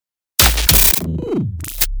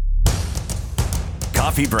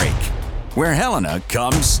Coffee Break, where Helena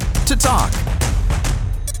comes to talk.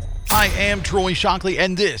 I am Troy Shockley,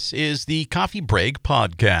 and this is the Coffee Break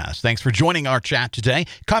Podcast. Thanks for joining our chat today.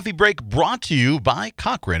 Coffee Break brought to you by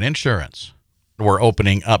Cochran Insurance. We're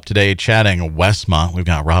opening up today chatting West Mont. We've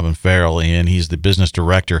got Robin Farrell in. He's the business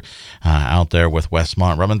director out there with West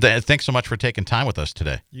Mont. Robin, thanks so much for taking time with us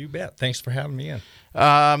today. You bet. Thanks for having me in.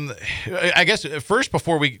 I guess first,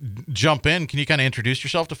 before we jump in, can you kind of introduce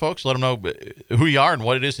yourself to folks? Let them know who you are and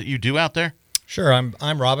what it is that you do out there. Sure.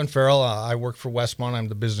 I'm Robin Farrell. I work for West Mont. I'm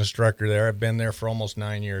the business director there. I've been there for almost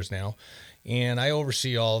 9 years now, and I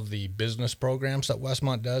oversee all of the business programs that West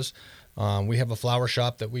Mont does. We have a flower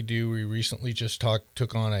shop that we do. We recently just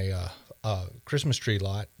took on a Christmas tree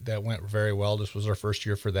lot that went very well. This was our first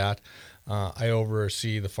year for that. I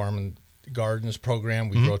oversee the farm and gardens program.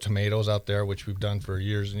 We grow tomatoes out there, which we've done for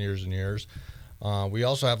years and years and years. We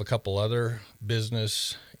also have a couple other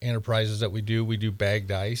business enterprises that we do. We do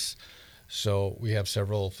bagged ice. So we have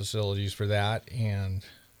several facilities for that and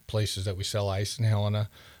places that we sell ice in Helena.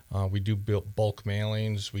 We do bulk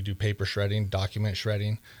mailings. We do paper shredding, document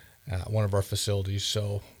shredding at one of our facilities.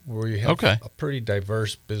 So we have a pretty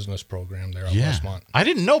diverse business program there at West Mont. I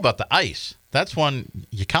didn't know about the ice. That's one,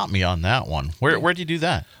 you caught me on that one. Where do you do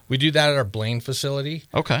that? We do that at our Blaine facility.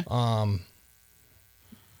 Okay.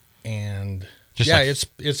 And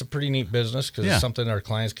it's a pretty neat business because it's something our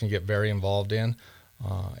clients can get very involved in.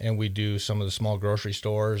 And we do some of the small grocery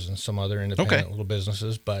stores and some other independent little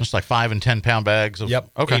businesses. But just like 5 and 10 pound bags of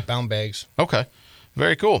 8-pound bags. Okay.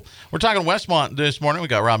 Very cool. We're talking West Mont this morning. We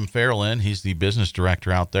got Robin Farrell in. He's the business director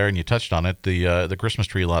out there, and you touched on it, the Christmas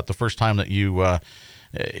tree lot. The first time that you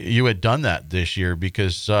had done that this year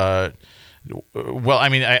because, I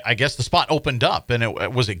guess the spot opened up,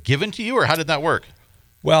 and was it given to you, or how did that work?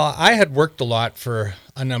 Well, I had worked the lot for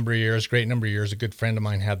a number of years, great number of years. A good friend of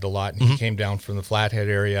mine had the lot, and he came down from the Flathead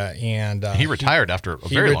area. And he retired after a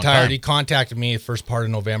very long time. He contacted me the first part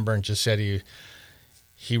of November and just said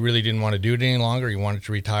he really didn't want to do it any longer. He wanted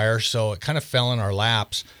to retire, so it kind of fell in our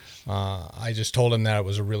laps. I just told him that it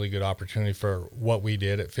was a really good opportunity for what we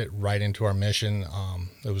did. It fit right into our mission.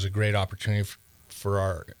 It was a great opportunity for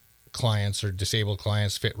our clients or disabled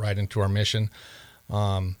clients, fit right into our mission.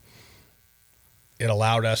 It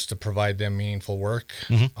allowed us to provide them meaningful work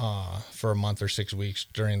for a month or 6 weeks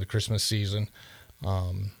during the Christmas season.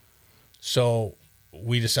 So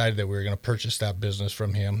we decided that we were going to purchase that business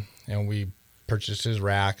from him, and we purchased his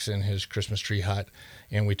racks and his Christmas tree hut,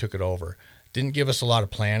 and we took it over. Didn't give us a lot of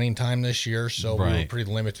planning time this year, so we were pretty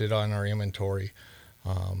limited on our inventory.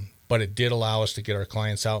 But it did allow us to get our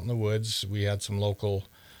clients out in the woods. We had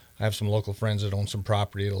I have some local friends that own some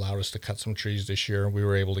property. It allowed us to cut some trees this year. We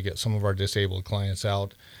were able to get some of our disabled clients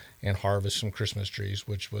out and harvest some Christmas trees,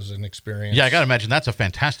 which was an experience. Yeah, I got to imagine that's a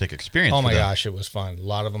fantastic experience. Oh, my gosh, it was fun. A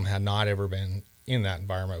lot of them had not ever been in that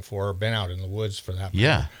environment before or been out in the woods for that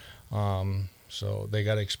matter. Yeah. So they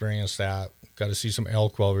got to experience that. Got to see some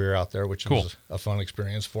elk while we were out there, which was a fun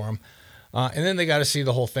experience for them. And then they got to see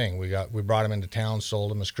the whole thing. We brought them into town,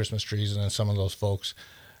 sold them as Christmas trees, and then some of those folks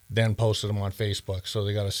then posted them on Facebook. So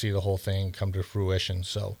they got to see the whole thing come to fruition.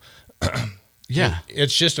 So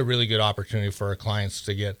it's just a really good opportunity for our clients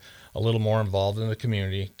to get a little more involved in the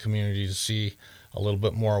community to see a little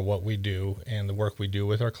bit more of what we do and the work we do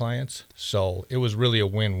with our clients. So it was really a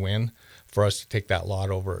win-win for us to take that lot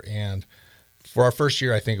over. And for our first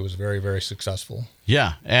year, I think it was very, very successful.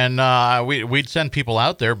 Yeah. And we'd send people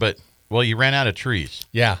out there, but, you ran out of trees.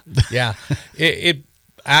 Yeah. It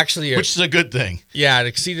actually, which is a good thing. Yeah, it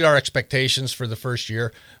exceeded our expectations for the first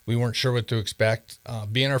year. We weren't sure what to expect.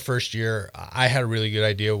 Being our first year, I had a really good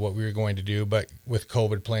idea of what we were going to do, but with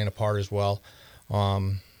COVID playing a part as well,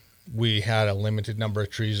 we had a limited number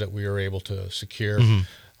of trees that we were able to secure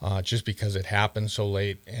just because it happened so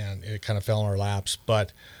late and it kind of fell in our laps.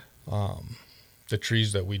 But the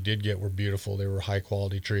trees that we did get were beautiful. They were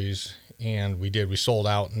high-quality trees, and we sold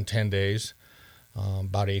out in 10 days.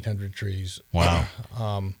 About 800 trees. Wow.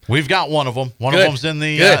 We've got one of them. One of them's in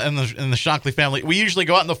the Shockley family. We usually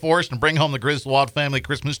go out in the forest and bring home the Griswold family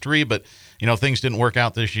Christmas tree, but things didn't work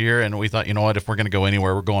out this year, and we thought, if we're going to go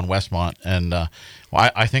anywhere, we're going West Mont. And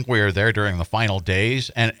I think we were there during the final days,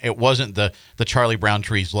 and it wasn't the Charlie Brown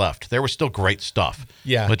trees left. There was still great stuff.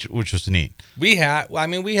 Yeah, which was neat. We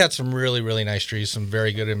had some really, really nice trees, some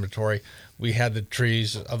very good inventory. We had the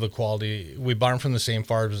trees of the quality. We bought them from the same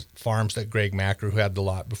farms that Greg Macro, who had the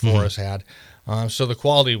lot before us, had. So the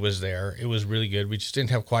quality was there. It was really good. We just didn't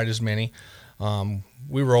have quite as many.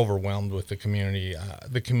 We were overwhelmed with the community.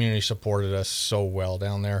 The community supported us so well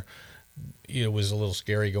down there. it was a little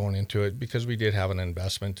scary going into it because we did have an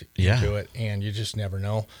investment into it, and you just never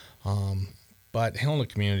know. But Helena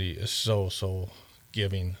community is so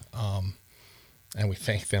giving, and we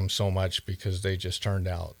thank them so much because they just turned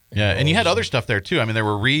out. Yeah, and you had other stuff there too. I mean, there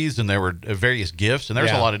were wreaths and there were various gifts, and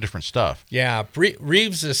there's a lot of different stuff. Yeah,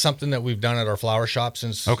 wreaths is something that we've done at our flower shop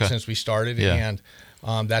since we started, and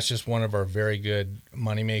that's just one of our very good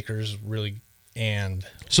money makers, really. And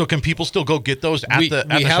so, can people still go get those at the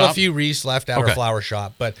shop? We have a few wreaths left at our flower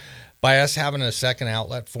shop, but by us having a second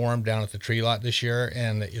outlet for them down at the tree lot this year,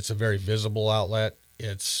 and it's a very visible outlet.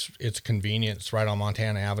 It's convenient. It's right on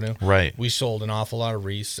Montana Avenue. Right. We sold an awful lot of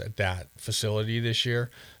wreaths at that facility this year,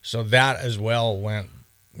 so that as well went,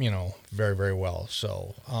 very, very well.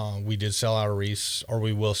 So we did sell out of wreaths, or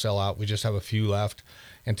we will sell out. We just have a few left,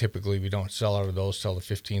 and typically we don't sell out of those till the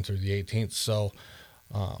 15th or the 18th. So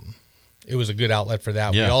it was a good outlet for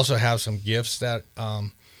that. Yeah. We also have some gifts that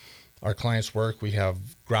our clients work. We have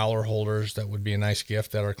growler holders that would be a nice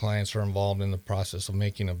gift that our clients are involved in the process of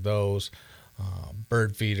making of those.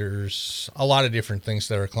 Bird feeders, a lot of different things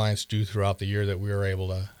that our clients do throughout the year that we are able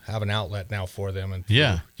to have an outlet now for them and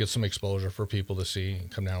get some exposure for people to see and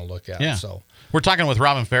come down and look at. Yeah. So we're talking with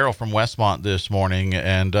Robin Farrell from West Mont this morning,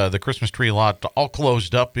 and the Christmas tree lot all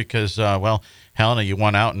closed up because, Helena, you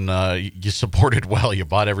went out and you supported well. You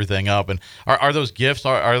bought everything up. And are those gifts,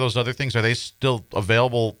 are those other things, are they still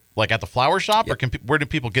available like at the flower shop, or where do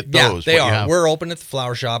people get those? Yeah, they are. We're open at the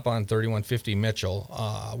flower shop on 3150 Mitchell.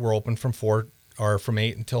 We're open from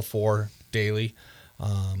 8 until 4 daily.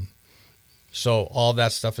 So all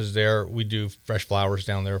that stuff is there. We do fresh flowers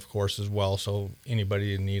down there, of course, as well. So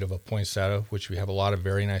anybody in need of a poinsettia, which we have a lot of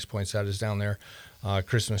very nice poinsettias down there,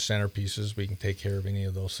 Christmas centerpieces, we can take care of any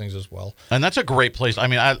of those things as well. And that's a great place. I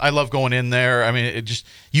mean, I love going in there. I mean,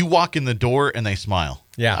 you walk in the door and they smile.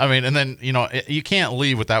 Yeah. I mean, and then, you can't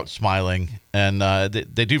leave without smiling, and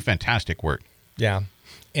they do fantastic work. Yeah.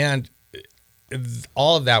 And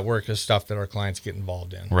all of that work is stuff that our clients get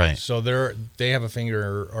involved in. Right. So they have a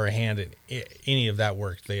finger or a hand in any of that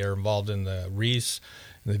work. They are involved in the wreaths,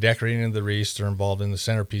 in the decorating of the wreaths. They're involved in the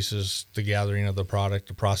centerpieces, the gathering of the product,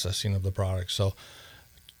 the processing of the product. So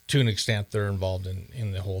to an extent, they're involved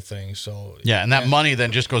in the whole thing. So yeah, and that money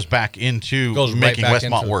then just goes back into making West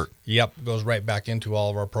Mont work. Yep, goes right back into all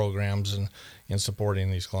of our programs and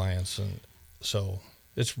supporting these clients. And so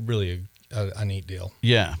it's really a neat deal.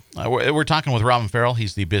 Yeah. We're talking with Robin Farrell.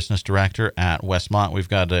 He's the business director at West Mont. We've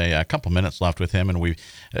got a couple minutes left with him, and we've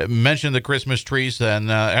mentioned the Christmas trees, and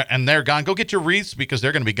they're gone. Go get your wreaths because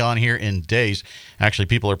they're going to be gone here in days. Actually,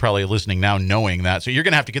 people are probably listening now knowing that, so you're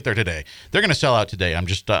going to have to get there today. They're going to sell out today. I'm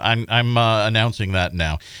announcing that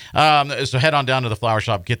now. So head on down to the flower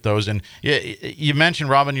shop, get those. And you mentioned,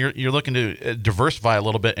 Robin, you're looking to diversify a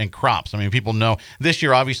little bit in crops. I mean, people know this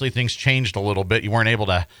year, obviously, things changed a little bit. You weren't able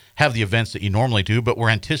to have the events that you normally do, but we're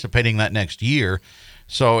anticipating that next year.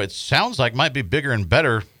 So it sounds like might be bigger and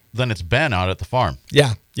better than it's been out at the farm.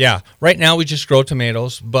 Yeah. Right now we just grow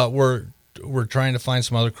tomatoes, but we're trying to find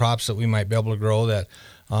some other crops that we might be able to grow that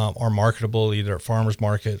are marketable either at farmers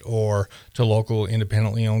market or to local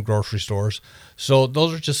independently owned grocery stores. So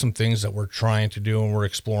those are just some things that we're trying to do and we're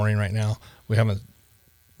exploring right now. We haven't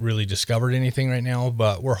really discovered anything right now,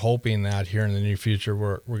 but we're hoping that here in the near future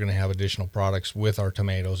we're going to have additional products with our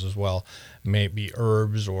tomatoes as well, maybe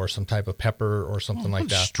herbs or some type of pepper or something like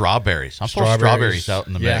that. Strawberries. I'm putting strawberries out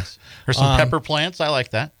in the mix. Or some pepper plants. I like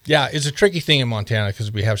that. Yeah, it's a tricky thing in Montana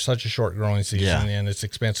because we have such a short growing season and it's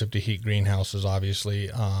expensive to heat greenhouses, obviously.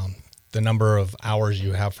 The number of hours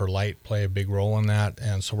you have for light play a big role in that,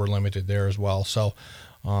 and so we're limited there as well. So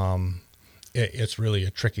it's really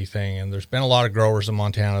a tricky thing, and there's been a lot of growers in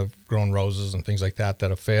Montana have grown roses and things like that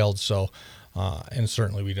have failed. So, and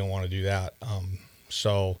certainly we don't want to do that.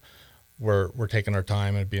 So we're taking our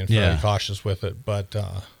time and being fairly cautious with it. But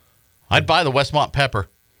I'd buy the West Mont pepper.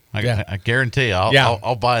 I guarantee you,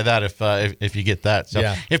 I'll buy that if you get that.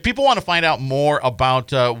 So if people want to find out more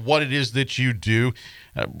about what it is that you do,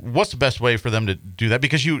 what's the best way for them to do that?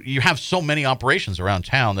 Because you have so many operations around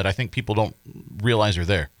town that I think people don't realize are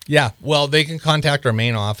there. Yeah, well, they can contact our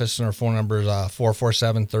main office, and our phone number is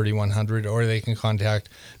 447-3100, or they can contact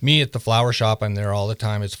me at the flower shop. I'm there all the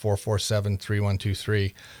time. It's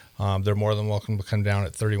 447-3123. They're more than welcome to come down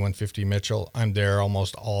at 3150 Mitchell. I'm there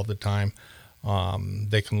almost all the time.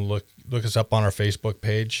 They can look us up on our Facebook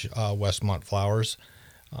page, West Mont Flowers.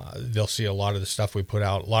 They'll see a lot of the stuff we put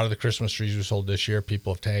out. A lot of the Christmas trees we sold this year,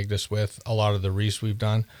 people have tagged us with. A lot of the wreaths we've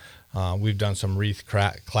done. We've done some wreath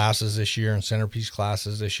classes this year and centerpiece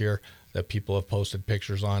classes this year that people have posted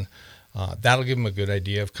pictures on. That'll give them a good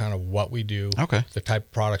idea of kind of what we do, the type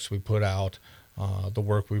of products we put out, the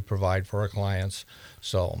work we provide for our clients.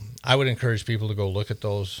 So I would encourage people to go look at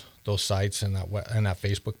those sites and that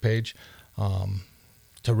Facebook page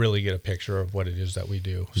to really get a picture of what it is that we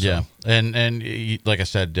do. So. Yeah, and like I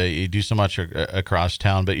said, you do so much across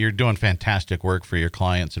town, but you're doing fantastic work for your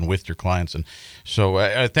clients and with your clients, and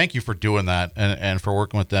so thank you for doing that and for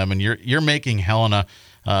working with them. And you're making Helena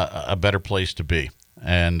a better place to be,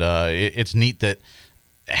 and it's neat that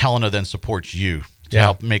Helena then supports you to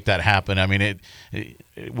help make that happen. I mean,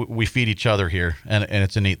 we feed each other here, and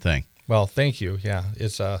it's a neat thing. Well, thank you. Yeah,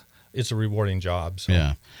 it's a rewarding job. So.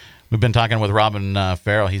 Yeah. We've been talking with Robin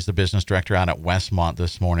Farrell. He's the business director out at West Mont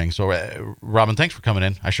this morning. So, Robin, thanks for coming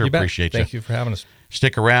in. I sure appreciate you. Thank you for having us.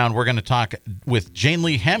 Stick around. We're going to talk with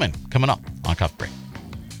Lee Hamman coming up on Coffee Break.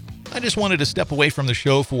 I just wanted to step away from the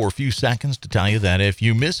show for a few seconds to tell you that if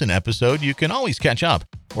you miss an episode, you can always catch up.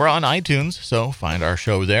 We're on iTunes, so find our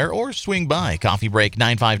show there or swing by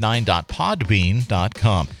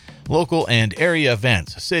coffeebreak959.podbean.com. Local and area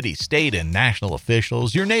events, city, state, and national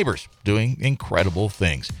officials, your neighbors doing incredible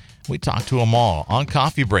things. We talk to them all on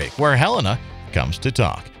Coffee Break, where Helena comes to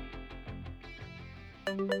talk.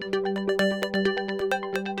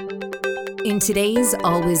 In today's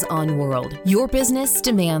always-on world, your business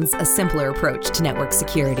demands a simpler approach to network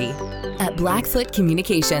security. At Blackfoot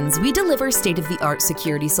Communications, we deliver state-of-the-art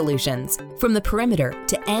security solutions, from the perimeter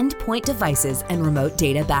to endpoint devices and remote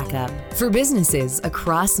data backup, for businesses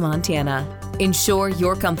across Montana. Ensure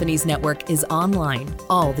your company's network is online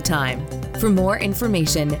all the time. For more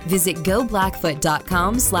information, visit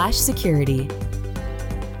goblackfoot.com/security.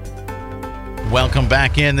 Welcome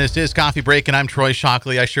back in. This is Coffee Break, and I'm Troy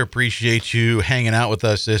Shockley. I sure appreciate you hanging out with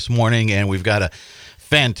us this morning, and we've got a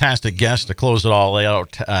fantastic guest to close it all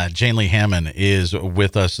out. Lee Hamman is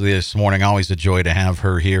with us this morning. Always a joy to have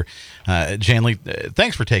her here. Lee,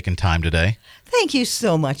 thanks for taking time today. Thank you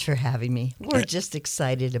so much for having me. We're just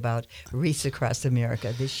excited about Wreaths Across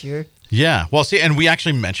America this year. Yeah. Well, see, and we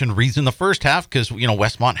actually mentioned wreaths in the first half because,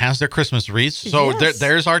 West Mont has their Christmas wreaths. So yes.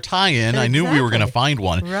 there's our tie-in. Exactly. I knew we were going to find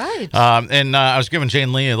one. Right. And I was giving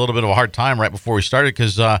Lee a little bit of a hard time right before we started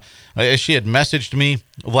because she had messaged me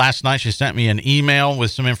last night. She sent me an email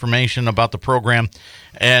with some information about the program.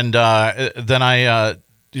 And then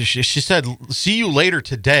she said, "See you later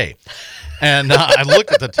today." And I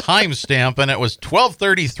looked at the timestamp, and it was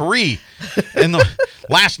 12:33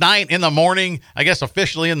 last night in the morning, I guess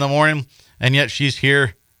officially in the morning, and yet she's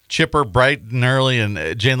here, chipper, bright and early. And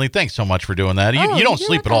Lee, thanks so much for doing that. You don't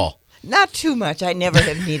sleep at all. Not too much. I never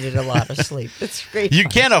have needed a lot of sleep. It's great. You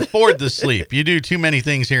can't afford the sleep. You do too many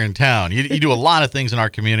things here in town. You do a lot of things in our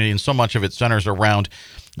community, and so much of it centers around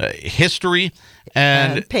history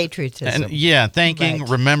and patriotism. And thanking,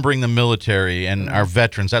 remembering the military and our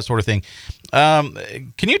veterans, that sort of thing. Can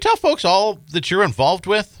you tell folks all that you're involved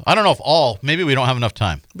with? I don't know if all. Maybe we don't have enough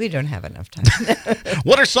time. We don't have enough time.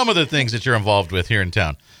 What are some of the things that you're involved with here in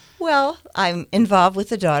town? Well, I'm involved with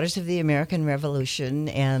the Daughters of the American Revolution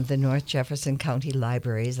and the North Jefferson County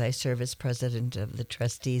Libraries. I serve as president of the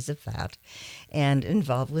trustees of that, and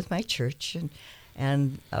involved with my church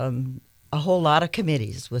and a whole lot of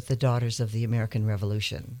committees with the Daughters of the American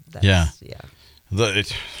Revolution. I've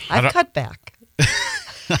cut back.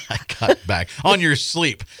 I cut back on your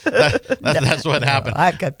sleep. That's what happened.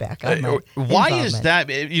 I've cut back. Why is that?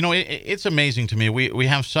 It's amazing to me. We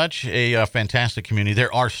have such a fantastic community.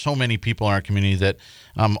 There are so many people in our community that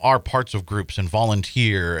are parts of groups and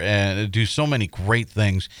volunteer and do so many great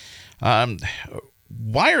things.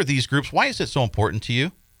 Why are these groups? Why is it so important to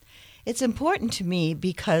you? It's important to me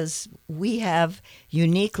because we have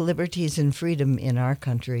unique liberties and freedom in our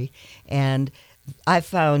country, and I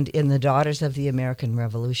found in the Daughters of the American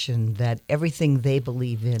Revolution that everything they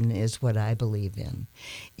believe in is what I believe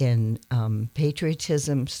in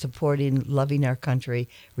patriotism, supporting, loving our country,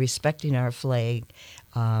 respecting our flag,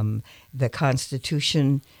 the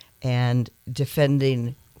Constitution, and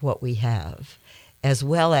defending what we have, as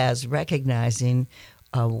well as recognizing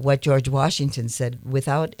what George Washington said: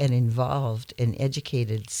 without an involved and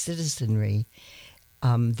educated citizenry,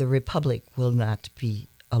 the republic will not be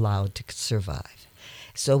allowed to survive.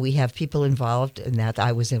 So we have people involved in that.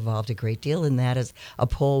 I was involved a great deal in that as a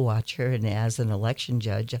poll watcher and as an election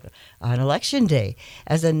judge on election day,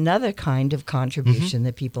 as another kind of contribution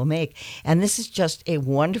that people make. And this is just a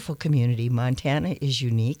wonderful community. Montana is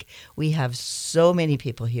unique. We have so many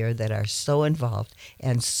people here that are so involved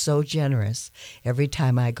and so generous. Every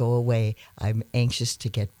time I go away, I'm anxious to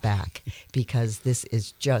get back because this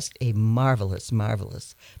is just a marvelous,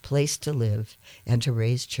 marvelous place to live and to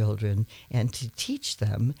raise children and to teach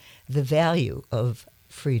them the value of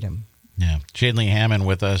freedom. Yeah. Lee Hamman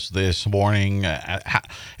with us this morning.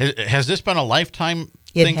 Has this been a lifetime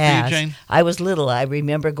thing for you, Jane? I was little. I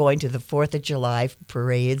remember going to the 4th of July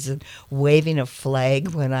parades and waving a flag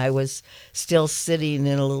when I was still sitting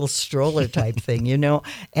in a little stroller type thing,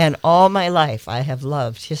 And all my life I have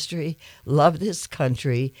loved history, loved this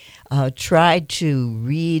country, tried to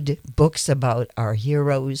read books about our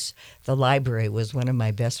heroes. The library was one of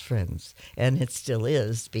my best friends, and it still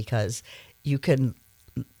is, because you can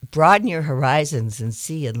broaden your horizons and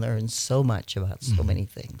see and learn so much about so many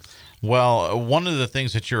things. Well, one of the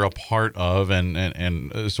things that you're a part of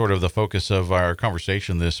and sort of the focus of our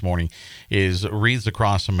conversation this morning is Wreaths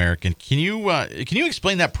Across America. Can you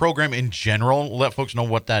explain that program in general? Let folks know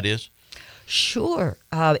what that is. Sure.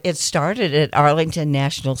 It started at Arlington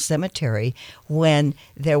National Cemetery when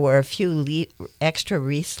there were a few extra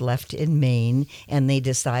wreaths left in Maine, and they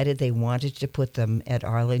decided they wanted to put them at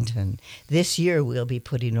Arlington. This year, we'll be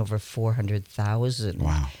putting over 400,000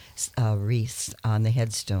 wreaths on the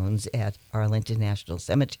headstones at Arlington National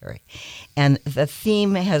Cemetery. And the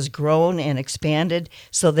theme has grown and expanded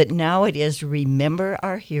so that now it is Remember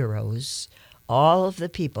Our Heroes, all of the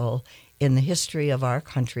people in the history of our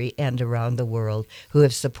country and around the world who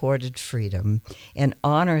have supported freedom, and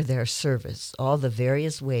honor their service, all the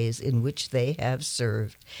various ways in which they have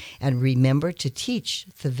served, and remember to teach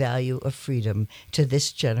the value of freedom to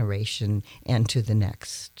this generation and to the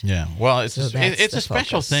next. Yeah, well, it's a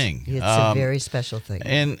special thing. It's a very special thing.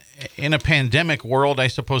 And in a pandemic world, I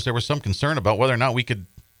suppose there was some concern about whether or not we could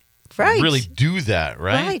really do that,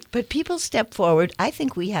 right? Right, but people step forward. I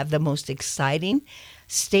think we have the most exciting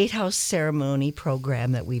State House ceremony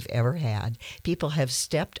program that we've ever had. People have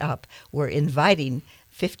stepped up. We're inviting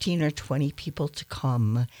 15 or 20 people to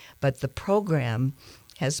come, but the program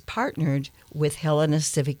has partnered with Helena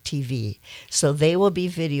Civic TV. So they will be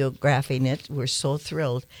videographing it. We're so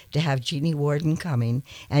thrilled to have Jeannie Warden coming,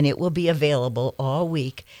 and it will be available all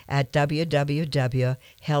week at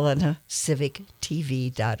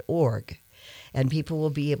www.helenacivictv.org. And people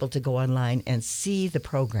will be able to go online and see the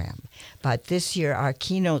program. But this year, our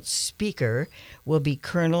keynote speaker will be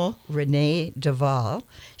Colonel Renee Duvall.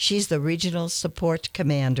 She's the Regional Support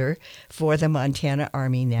Commander for the Montana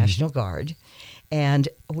Army National Guard. And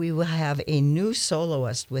we will have a new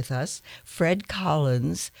soloist with us, Fred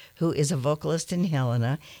Collins, who is a vocalist in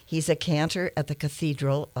Helena. He's a cantor at the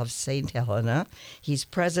Cathedral of St. Helena. He's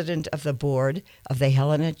president of the board of the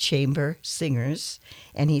Helena Chamber Singers,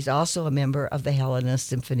 and he's also a member of the Helena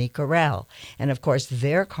Symphony Chorale. And, of course,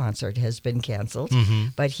 their concert has been canceled,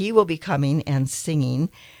 but he will be coming and singing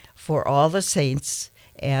For All the Saints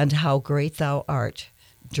and How Great Thou Art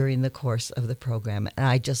during the course of the program. And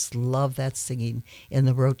I just love that singing in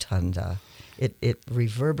the rotunda. It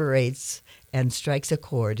reverberates and strikes a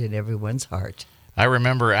chord in everyone's heart. I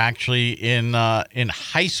remember actually in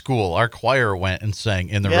high school, our choir went and sang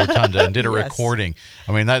in the rotunda and did a recording.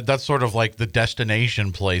 I mean, that's sort of like the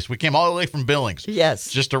destination place. We came all the way from Billings,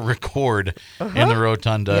 just to record in the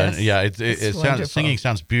rotunda. Yes. And, singing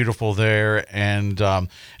sounds beautiful there, and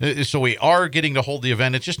so we are getting to hold the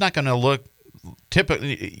event. It's just not going to look.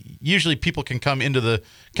 Usually people can come into the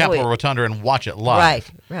Capitol Rotunda and watch it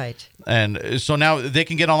live. Right. And so now they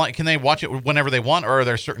can get online. Can they watch it whenever they want, or are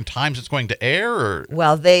there certain times it's going to air? Or?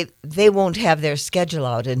 Well, they won't have their schedule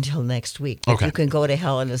out until next week. But you can go to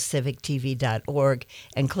helenacivictv.org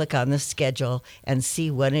and click on the schedule and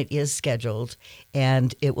see when it is scheduled,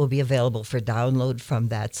 and it will be available for download from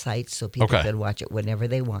that site so people can watch it whenever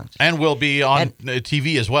they want. And we'll be on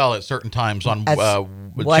TV as well at certain times on channel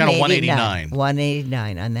 189.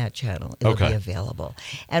 189 on that channel. It'll be available.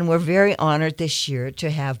 And we're very honored this year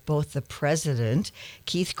to have both the president,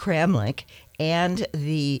 Keith Kramlich, and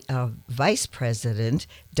the vice president,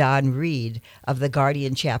 Don Reed, of the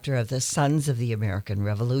Guardian chapter of the Sons of the American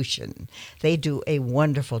Revolution. They do a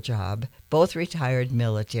wonderful job, both retired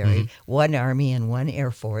military, one Army and one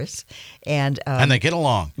Air Force. And they get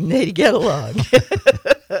along. They get along.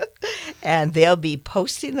 And they'll be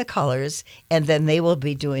posting the colors, and then they will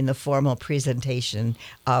be doing the formal presentation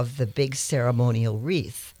of the big ceremonial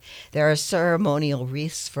wreath. There are ceremonial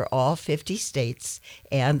wreaths for all 50 states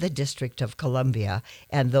and the District of Columbia,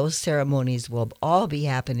 and those ceremonies will all be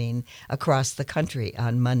happening across the country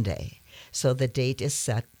on Monday. So the date is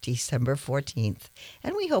set December 14th.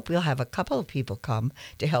 And we hope we'll have a couple of people come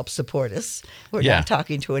to help support us. We're not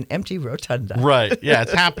talking to an empty rotunda. Right. Yeah,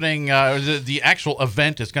 it's happening. The actual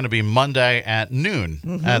event is going to be Monday at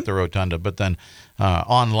noon at the rotunda, but then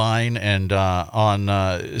online and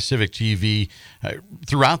on Civic TV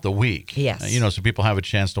throughout the week. Yes. So people have a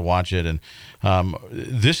chance to watch it. And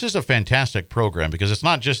this is a fantastic program because it's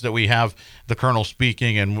not just that we have the Colonel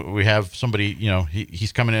speaking and we have somebody,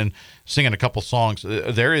 he's coming in singing a couple songs.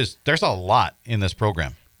 There's a lot in this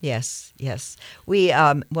program. Yes. We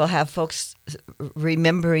will have folks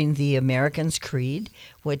remembering the Americans' Creed,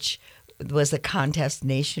 which was a contest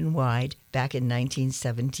nationwide back in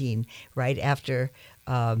 1917, right after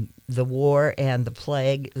the war and the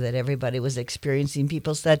plague that everybody was experiencing.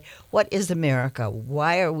 People said, what is America?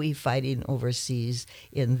 Why are we fighting overseas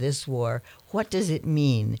in this war? What does it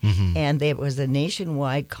mean? And there was a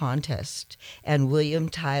nationwide contest, and William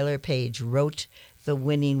Tyler Page wrote the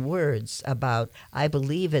winning words about, I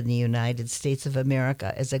believe in the United States of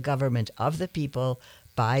America as a government of the people,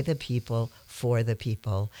 by the people, for the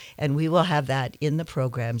people. And we will have that in the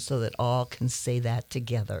program so that all can say that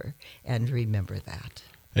together and remember that.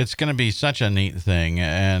 It's going to be such a neat thing.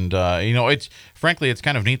 And, it's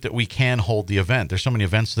kind of neat that we can hold the event. There's so many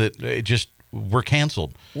events that just were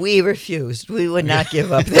canceled. We refused. We would not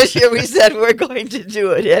give up. This year we said we're going to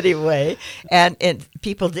do it anyway. And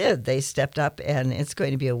people did. They stepped up, and it's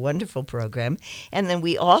going to be a wonderful program. And then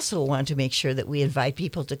we also want to make sure that we invite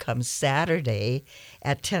people to come Saturday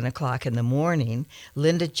at 10 o'clock in the morning.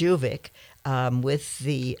 Linda Juvick with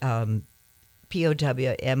the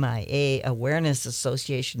POWMIA Awareness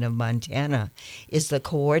Association of Montana is the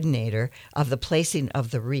coordinator of the placing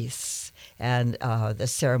of the wreaths and the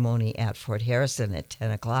ceremony at Fort Harrison at 10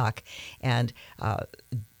 o'clock. And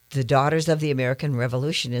the Daughters of the American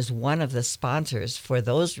Revolution is one of the sponsors for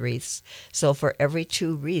those wreaths. So for every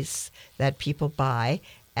 2 wreaths that people buy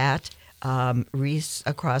at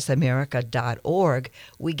wreathsacrossamerica.org,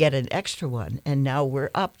 we get an extra one. And now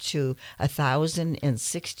we're up to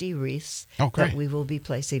 1,060 wreaths that we will be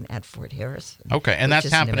placing at Fort Harrison. Okay, and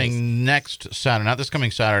that's happening next Saturday, not this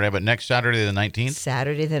coming Saturday, but next Saturday the 19th?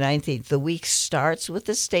 Saturday the 19th. The week starts with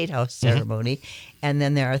the State House ceremony, and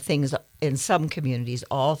then there are things in some communities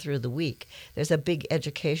all through the week. There's a big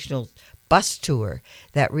educational bus tour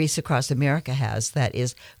that Wreaths Across America has that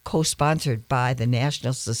is co-sponsored by the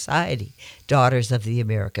National Society, Daughters of the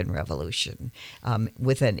American Revolution,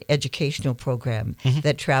 with an educational program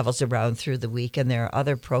that travels around through the week. And there are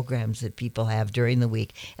other programs that people have during the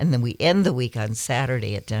week. And then we end the week on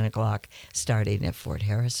Saturday at 10 o'clock, starting at Fort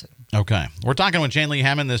Harrison. Okay. We're talking with Jane Lee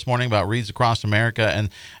Hamman this morning about Wreaths Across America, and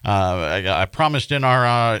I promised in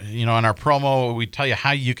our in our promo we tell you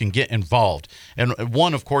how you can get involved. And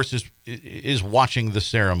one, of course, is watching the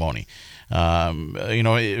ceremony.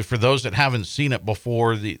 For those that haven't seen it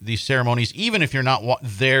before, these ceremonies, even if you're not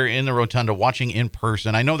there in the rotunda watching in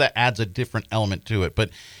person, I know that adds a different element to it,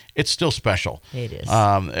 but it's still special. It is.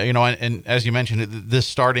 And as you mentioned, this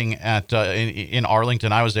starting at in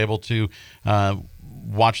Arlington, I was able to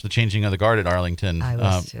watch the changing of the guard at Arlington I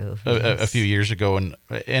was too. A few years ago, and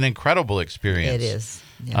an incredible experience. It is.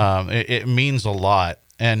 Yeah. It means a lot.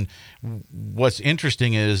 And what's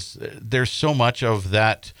interesting is there's so much of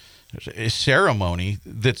that ceremony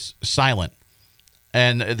that's silent,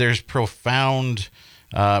 and there's profound.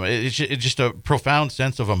 It's just a profound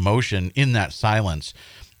sense of emotion in that silence.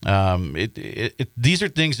 These are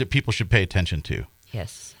things that people should pay attention to.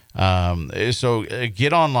 Yes. So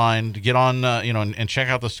get online, get on, and check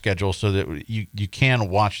out the schedule so that you can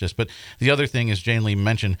watch this. But the other thing, as Jane Lee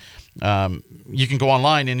mentioned, you can go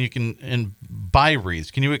online and you can buy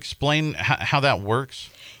wreaths. Can you explain how that works?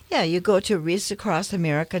 Yeah, you go to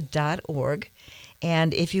wreathsacrossamerica.org,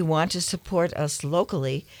 and if you want to support us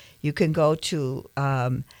locally, you can go to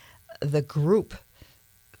the group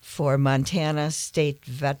for Montana State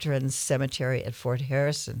Veterans Cemetery at Fort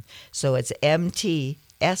Harrison. So it's MTSVCH.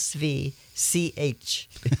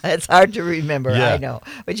 It's hard to remember, I know,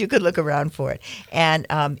 but you could look around for it. And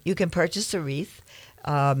you can purchase a wreath.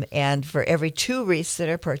 And for every 2 wreaths that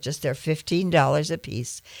are purchased, they're $15 a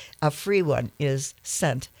piece. A free one is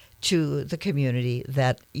sent to the community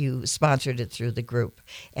that you sponsored it through the group.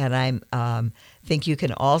 And I think you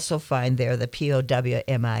can also find there the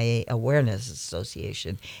POWMIA Awareness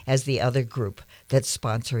Association as the other group that's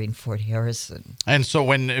sponsoring Fort Harrison. And so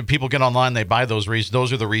when people get online, they buy those wreaths.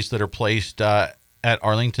 Those are the wreaths that are placed at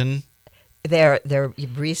Arlington? They're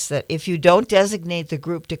wreaths that if you don't designate the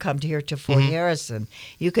group to come here to Fort Harrison,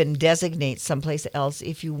 you can designate someplace else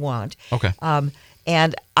if you want. Okay.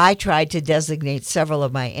 And I tried to designate several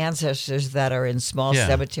of my ancestors that are in small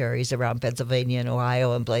cemeteries around Pennsylvania and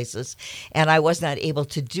Ohio and places. And I was not able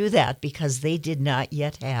to do that because they did not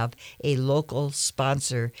yet have a local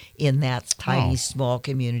sponsor in that tiny, small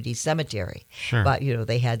community cemetery. Sure. But,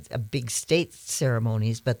 they had a big state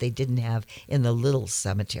ceremonies, but they didn't have in the little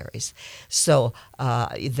cemeteries. So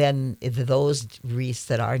then those wreaths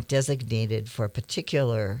that aren't designated for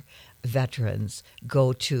particular veterans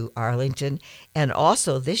go to Arlington. And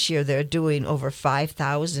also this year they're doing over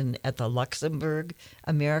 5,000 at the Luxembourg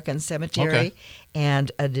American Cemetery,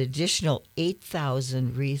 and an additional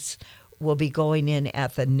 8,000 wreaths will be going in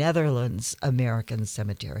at the Netherlands American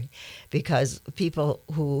Cemetery, because people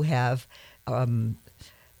who have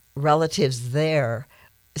relatives there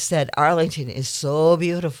said Arlington is so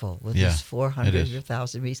beautiful with these 400 or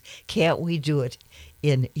 1,000 wreaths. Can't we do it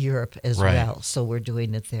in Europe as well? So we're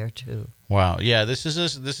doing it there too. Wow. Yeah, this is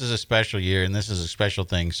a special year, and this is a special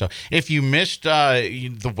thing. So if you missed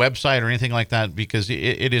the website or anything like that, because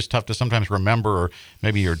it is tough to sometimes remember, or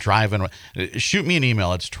maybe you're driving, shoot me an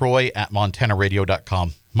email. It's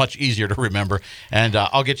troy@montanaradio.com. Much easier to remember. And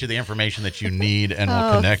I'll get you the information that you need, and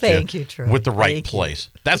we'll connect you with the right place.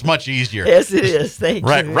 That's much easier. Yes, it is. Thank you.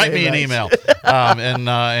 Write me an email, and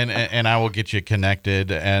I will get you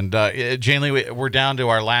connected. And Jane Lee, we're down to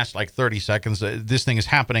our last 30 seconds. This thing is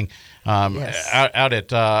happening out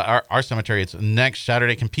at our cemetery. It's next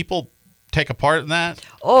Saturday. Can people take a part in that?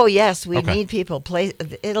 Oh, yes. We need people.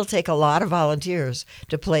 It'll take a lot of volunteers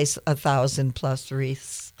to place 1,000+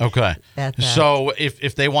 wreaths. Okay. So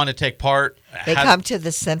if they want to take part, they come to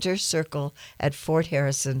the center circle at Fort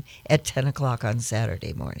Harrison at 10 o'clock on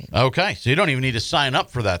Saturday morning. Okay. So you don't even need to sign up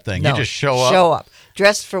for that thing. No, you just show up. Show up.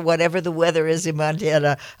 Dressed for whatever the weather is in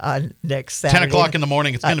Montana on next Saturday. 10 o'clock in the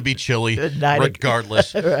morning. It's going to be chilly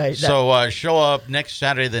regardless. Right. So show up next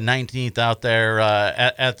Saturday the 19th out there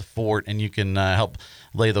at the fort, and you can help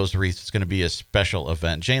lay those wreaths. It's going to be a special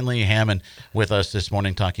event. Jane Lee Hamman with us this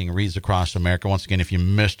morning talking Wreaths Across America. Once again, if you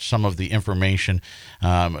missed some of the information,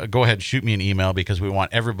 go ahead and shoot me an email, because we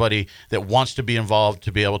want everybody that wants to be involved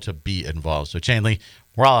to be able to be involved. So Jane Lee,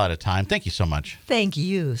 we're all out of time. Thank you so much. Thank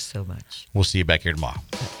you so much. We'll see you back here tomorrow.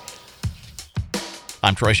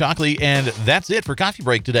 I'm Troy Shockley, and that's it for Coffee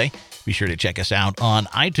Break today. Be sure to check us out on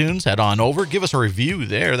iTunes. Head on over. Give us a review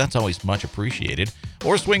there. That's always much appreciated.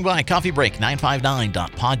 Or swing by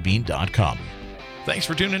coffeebreak959.podbean.com. Thanks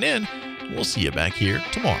for tuning in. We'll see you back here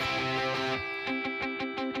tomorrow.